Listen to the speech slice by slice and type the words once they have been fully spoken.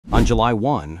On July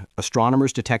 1,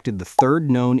 astronomers detected the third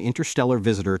known interstellar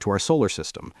visitor to our solar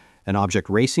system, an object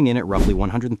racing in at roughly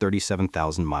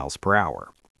 137,000 miles per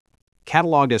hour.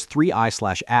 Cataloged as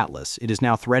 3I/Atlas, it is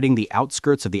now threading the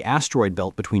outskirts of the asteroid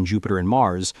belt between Jupiter and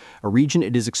Mars, a region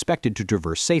it is expected to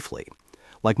traverse safely.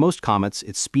 Like most comets,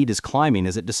 its speed is climbing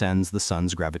as it descends the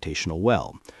Sun's gravitational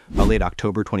well. By late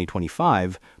October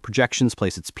 2025, projections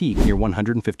place its peak near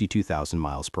 152,000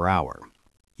 miles per hour.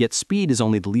 Yet speed is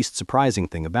only the least surprising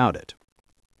thing about it.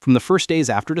 From the first days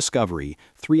after discovery,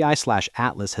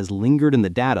 3I/Atlas has lingered in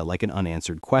the data like an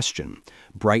unanswered question,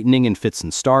 brightening in fits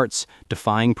and starts,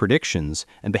 defying predictions,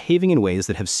 and behaving in ways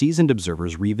that have seasoned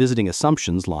observers revisiting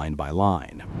assumptions line by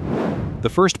line. The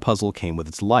first puzzle came with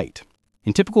its light.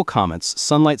 In typical comets,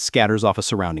 sunlight scatters off a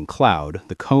surrounding cloud,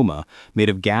 the coma, made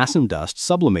of gas and dust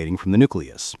sublimating from the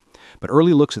nucleus. But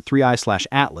early looks at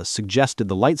 3I/Atlas suggested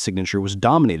the light signature was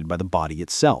dominated by the body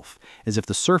itself, as if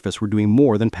the surface were doing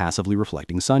more than passively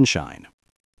reflecting sunshine.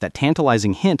 That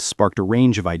tantalizing hint sparked a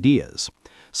range of ideas.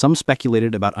 Some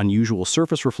speculated about unusual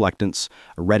surface reflectance,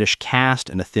 a reddish cast,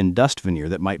 and a thin dust veneer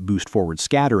that might boost forward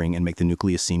scattering and make the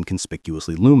nucleus seem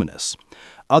conspicuously luminous.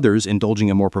 Others, indulging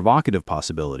a more provocative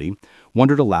possibility,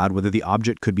 wondered aloud whether the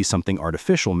object could be something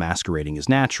artificial masquerading as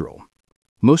natural.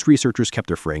 Most researchers kept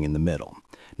their fraying in the middle,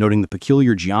 noting the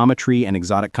peculiar geometry and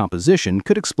exotic composition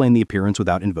could explain the appearance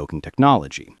without invoking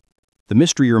technology. The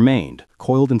mystery remained,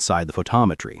 coiled inside the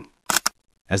photometry.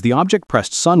 As the object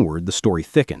pressed sunward, the story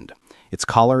thickened. Its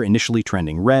color, initially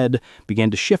trending red,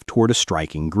 began to shift toward a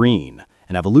striking green,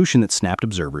 an evolution that snapped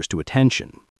observers to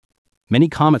attention. Many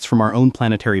comets from our own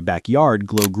planetary backyard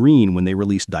glow green when they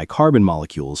release dicarbon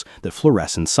molecules that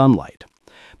fluoresce in sunlight.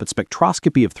 But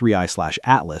spectroscopy of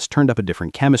 3I/Atlas turned up a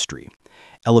different chemistry.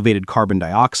 Elevated carbon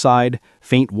dioxide,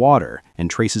 faint water, and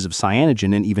traces of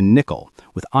cyanogen and even nickel,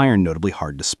 with iron notably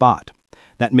hard to spot.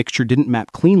 That mixture didn't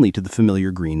map cleanly to the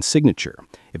familiar green signature.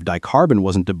 If dicarbon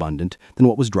wasn't abundant, then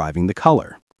what was driving the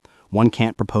color? One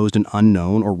cant proposed an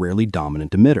unknown or rarely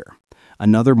dominant emitter.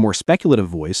 Another, more speculative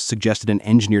voice suggested an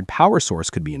engineered power source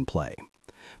could be in play.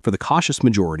 For the cautious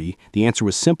majority, the answer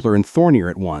was simpler and thornier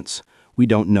at once. We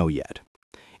don't know yet.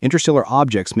 Interstellar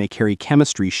objects may carry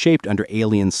chemistry shaped under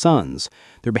alien suns.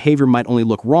 Their behavior might only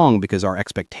look wrong because our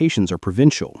expectations are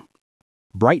provincial.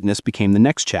 Brightness became the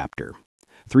next chapter.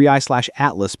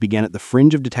 3I/Atlas began at the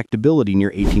fringe of detectability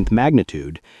near 18th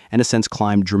magnitude, and has since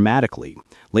climbed dramatically,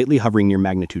 lately hovering near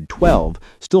magnitude 12,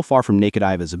 still far from naked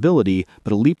eye visibility,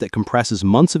 but a leap that compresses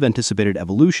months of anticipated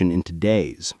evolution into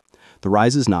days. The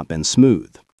rise has not been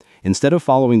smooth. Instead of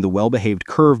following the well-behaved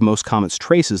curve most comets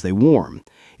trace as they warm,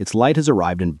 its light has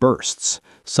arrived in bursts,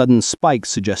 sudden spikes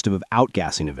suggestive of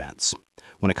outgassing events.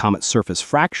 When a comet's surface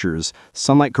fractures,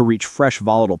 sunlight could reach fresh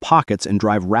volatile pockets and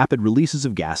drive rapid releases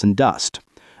of gas and dust.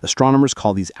 Astronomers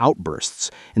call these outbursts,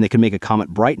 and they can make a comet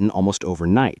brighten almost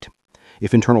overnight.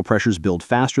 If internal pressures build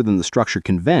faster than the structure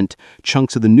can vent,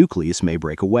 chunks of the nucleus may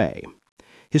break away.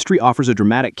 History offers a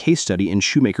dramatic case study in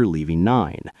Shoemaker-Levy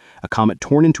 9, a comet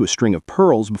torn into a string of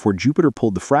pearls before Jupiter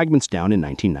pulled the fragments down in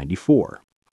 1994.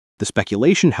 The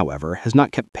speculation, however, has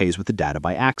not kept pace with the data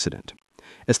by accident.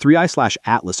 As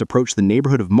 3I/Atlas approached the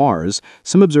neighborhood of Mars,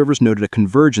 some observers noted a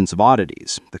convergence of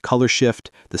oddities: the color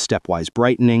shift, the stepwise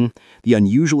brightening, the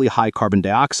unusually high carbon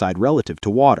dioxide relative to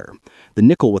water, the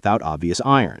nickel without obvious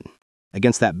iron.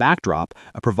 Against that backdrop,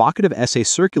 a provocative essay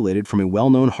circulated from a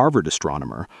well-known Harvard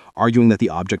astronomer, arguing that the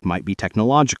object might be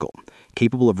technological,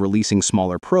 capable of releasing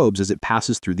smaller probes as it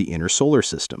passes through the inner solar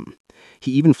system.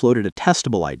 He even floated a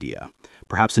testable idea.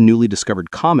 Perhaps a newly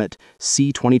discovered comet,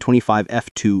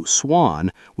 C2025F2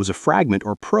 Swan, was a fragment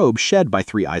or probe shed by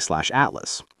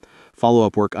 3I/Atlas.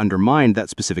 Follow-up work undermined that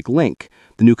specific link.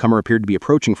 The newcomer appeared to be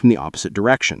approaching from the opposite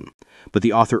direction. But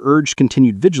the author urged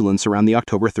continued vigilance around the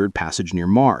October 3rd passage near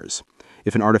Mars.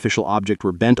 If an artificial object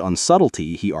were bent on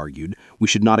subtlety, he argued, we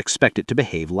should not expect it to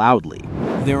behave loudly.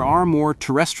 There are more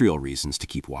terrestrial reasons to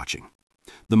keep watching.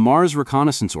 The Mars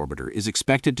Reconnaissance Orbiter is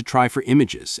expected to try for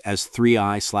images as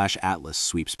 3I/Atlas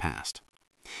sweeps past.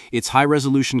 Its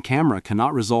high-resolution camera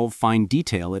cannot resolve fine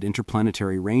detail at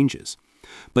interplanetary ranges,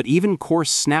 but even coarse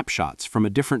snapshots from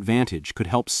a different vantage could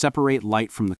help separate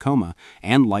light from the coma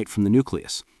and light from the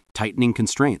nucleus, tightening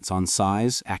constraints on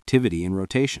size, activity, and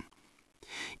rotation.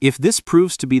 If this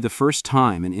proves to be the first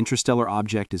time an interstellar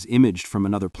object is imaged from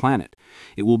another planet,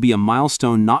 it will be a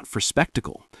milestone not for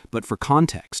spectacle, but for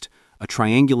context, a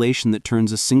triangulation that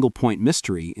turns a single-point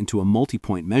mystery into a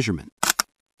multi-point measurement.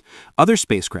 Other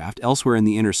spacecraft elsewhere in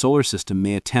the inner solar system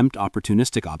may attempt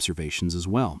opportunistic observations as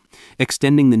well,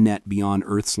 extending the net beyond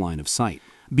Earth's line of sight.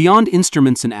 Beyond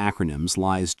instruments and acronyms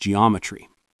lies geometry.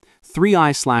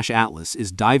 3I/Atlas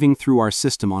is diving through our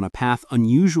system on a path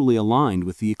unusually aligned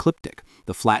with the ecliptic,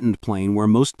 the flattened plane where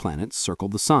most planets circle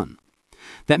the sun.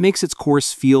 That makes its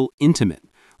course feel intimate,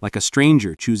 like a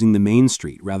stranger choosing the main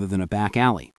street rather than a back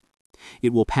alley.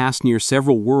 It will pass near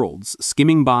several worlds,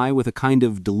 skimming by with a kind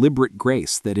of deliberate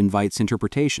grace that invites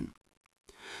interpretation.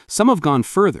 Some have gone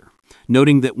further,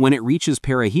 noting that when it reaches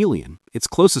perihelion, its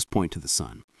closest point to the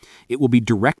sun, it will be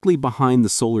directly behind the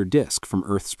solar disk from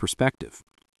Earth's perspective.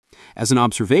 As an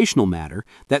observational matter,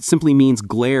 that simply means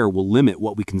glare will limit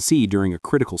what we can see during a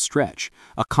critical stretch,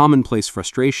 a commonplace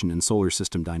frustration in solar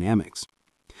system dynamics.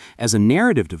 As a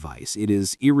narrative device, it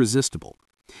is irresistible.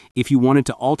 If you wanted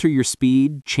to alter your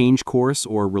speed, change course,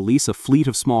 or release a fleet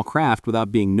of small craft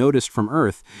without being noticed from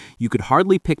Earth, you could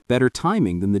hardly pick better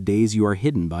timing than the days you are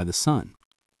hidden by the sun.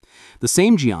 The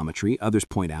same geometry, others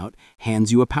point out,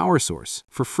 hands you a power source,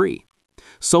 for free.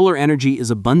 Solar energy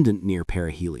is abundant near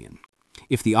perihelion.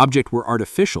 If the object were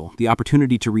artificial, the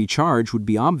opportunity to recharge would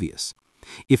be obvious.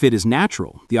 If it is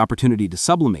natural, the opportunity to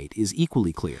sublimate is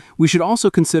equally clear. We should also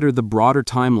consider the broader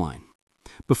timeline.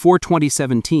 Before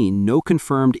 2017, no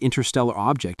confirmed interstellar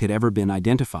object had ever been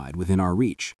identified within our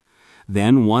reach.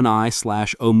 Then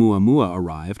 1I/Oumuamua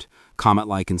arrived,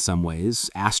 comet-like in some ways,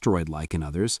 asteroid-like in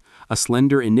others, a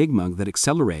slender enigma that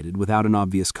accelerated without an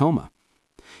obvious coma.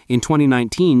 In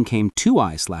 2019 came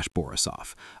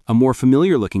 2I/Borisov, a more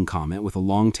familiar-looking comet with a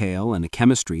long tail and a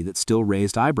chemistry that still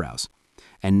raised eyebrows.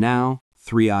 And now,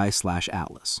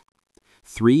 3I/Atlas.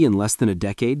 3 in less than a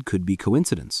decade could be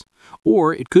coincidence,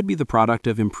 or it could be the product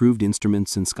of improved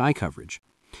instruments and sky coverage.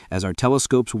 As our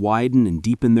telescopes widen and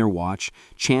deepen their watch,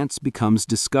 chance becomes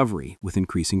discovery with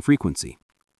increasing frequency.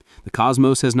 The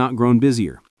cosmos has not grown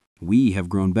busier. We have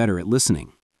grown better at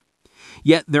listening.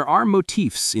 Yet there are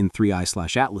motifs in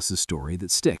 3I/Atlas's story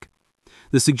that stick.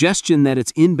 The suggestion that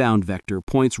its inbound vector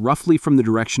points roughly from the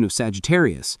direction of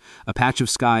Sagittarius, a patch of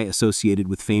sky associated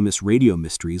with famous radio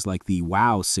mysteries like the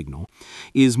WOW signal,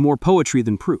 is more poetry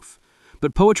than proof.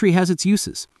 But poetry has its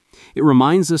uses. It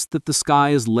reminds us that the sky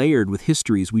is layered with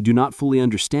histories we do not fully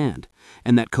understand,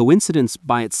 and that coincidence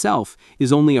by itself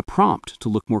is only a prompt to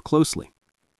look more closely.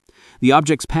 The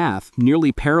object's path,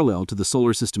 nearly parallel to the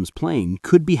solar system's plane,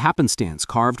 could be happenstance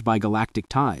carved by galactic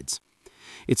tides.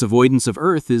 Its avoidance of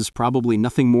Earth is probably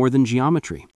nothing more than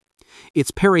geometry.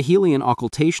 Its perihelion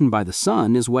occultation by the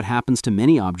sun is what happens to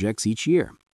many objects each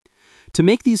year. To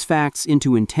make these facts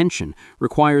into intention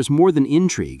requires more than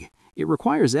intrigue. It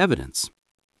requires evidence.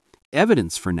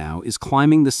 Evidence, for now, is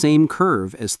climbing the same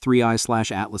curve as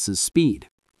 3I/Atlas's speed.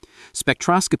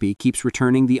 Spectroscopy keeps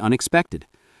returning the unexpected.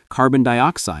 Carbon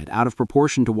dioxide out of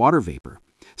proportion to water vapor,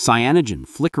 cyanogen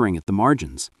flickering at the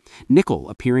margins, nickel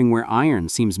appearing where iron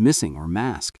seems missing or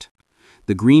masked.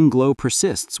 The green glow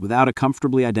persists without a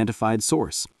comfortably identified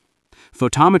source.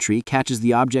 Photometry catches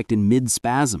the object in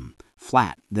mid-spasm,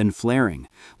 flat, then flaring,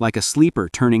 like a sleeper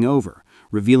turning over,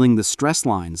 revealing the stress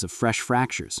lines of fresh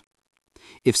fractures.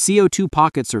 If CO2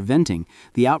 pockets are venting,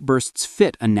 the outbursts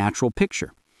fit a natural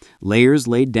picture. Layers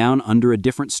laid down under a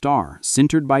different star,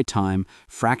 sintered by time,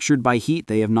 fractured by heat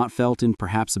they have not felt in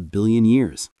perhaps 1 billion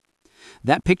years.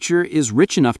 That picture is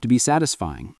rich enough to be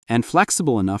satisfying, and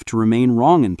flexible enough to remain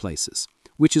wrong in places,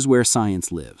 which is where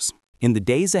science lives. In the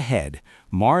days ahead,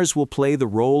 Mars will play the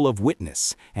role of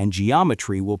witness, and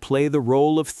geometry will play the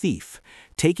role of thief,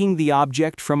 taking the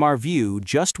object from our view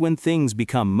just when things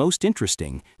become most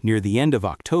interesting near the end of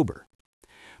October.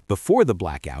 Before the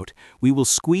blackout, we will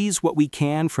squeeze what we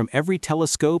can from every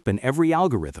telescope and every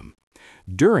algorithm.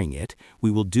 During it, we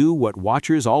will do what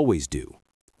watchers always do: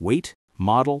 wait,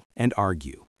 model, and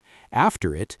argue.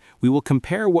 After it, we will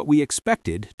compare what we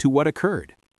expected to what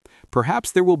occurred.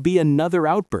 Perhaps there will be another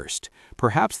outburst.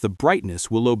 Perhaps the brightness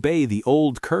will obey the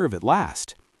old curve at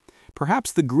last.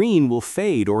 Perhaps the green will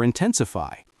fade or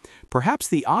intensify. Perhaps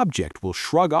the object will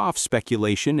shrug off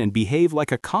speculation and behave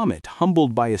like a comet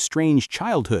humbled by a strange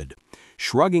childhood,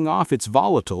 shrugging off its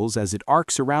volatiles as it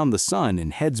arcs around the sun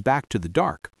and heads back to the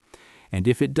dark. And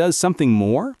if it does something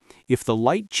more, if the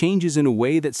light changes in a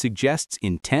way that suggests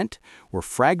intent, or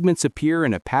fragments appear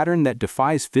in a pattern that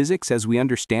defies physics as we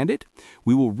understand it,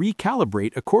 we will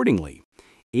recalibrate accordingly.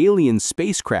 Alien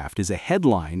spacecraft is a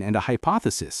headline and a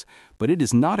hypothesis, but it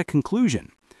is not a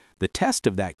conclusion. The test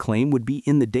of that claim would be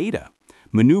in the data.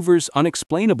 Maneuvers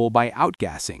unexplainable by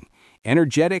outgassing,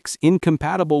 energetics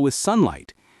incompatible with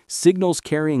sunlight, signals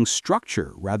carrying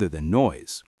structure rather than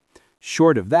noise.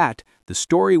 Short of that, the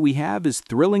story we have is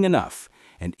thrilling enough: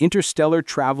 an interstellar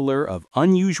traveler of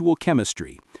unusual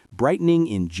chemistry, brightening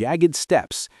in jagged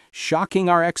steps, shocking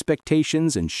our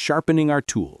expectations and sharpening our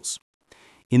tools.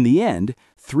 In the end,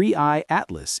 3i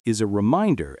Atlas is a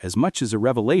reminder as much as a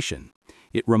revelation.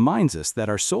 It reminds us that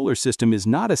our solar system is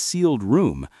not a sealed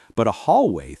room, but a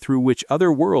hallway through which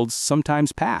other worlds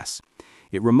sometimes pass.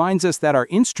 It reminds us that our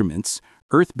instruments,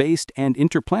 Earth-based and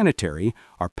interplanetary,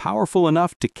 are powerful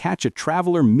enough to catch a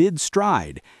traveler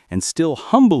mid-stride and still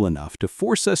humble enough to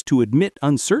force us to admit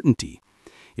uncertainty.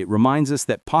 It reminds us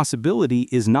that possibility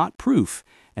is not proof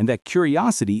and that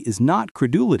curiosity is not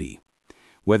credulity.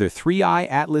 Whether 3i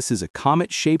Atlas is a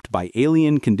comet shaped by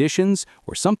alien conditions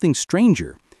or something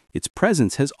stranger, its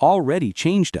presence has already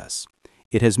changed us.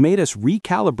 It has made us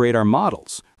recalibrate our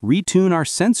models, retune our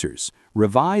sensors,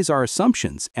 revise our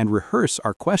assumptions, and rehearse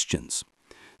our questions.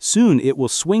 Soon it will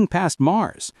swing past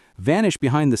Mars, vanish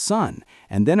behind the Sun,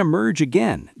 and then emerge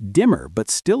again, dimmer but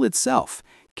still itself,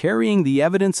 carrying the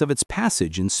evidence of its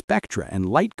passage in spectra and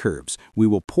light curves we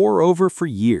will pore over for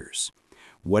years.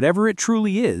 Whatever it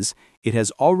truly is, it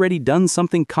has already done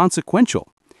something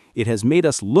consequential. It has made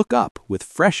us look up with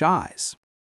fresh eyes.